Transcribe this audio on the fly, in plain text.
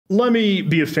let me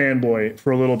be a fanboy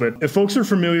for a little bit. If folks are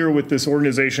familiar with this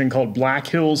organization called Black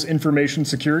Hills Information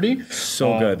Security,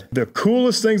 so good. The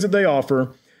coolest things that they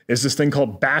offer is this thing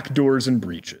called Backdoors and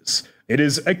Breaches. It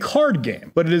is a card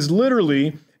game, but it is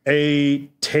literally a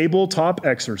tabletop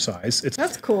exercise.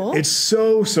 That's cool. It's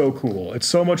so cool. It's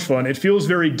so much fun. It feels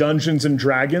very Dungeons and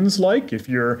Dragons like, if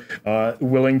you're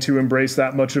willing to embrace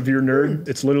that much of your nerd.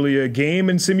 It's literally a game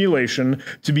and simulation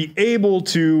to be able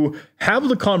to have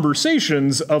the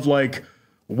conversations of like,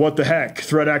 what the heck?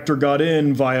 Threat actor got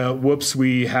in via, whoops,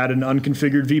 we had an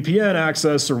unconfigured VPN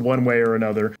access, or one way or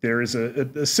another. There is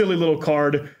a silly little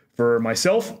card for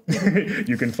myself.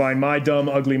 You can find my dumb,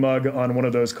 ugly mug on one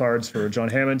of those cards for John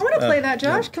Hammond. I want to play that,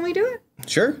 Josh. Can we do it?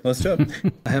 Sure, let's do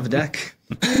it. I have a deck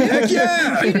Heck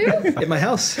yeah! You do? at my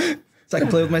house, so I can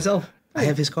play with myself. I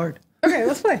have his card. Okay,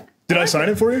 let's play. Did I sign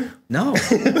it for you? No,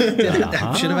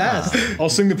 I should have asked. I'll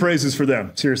sing the praises for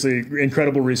them. Seriously,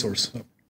 incredible resource.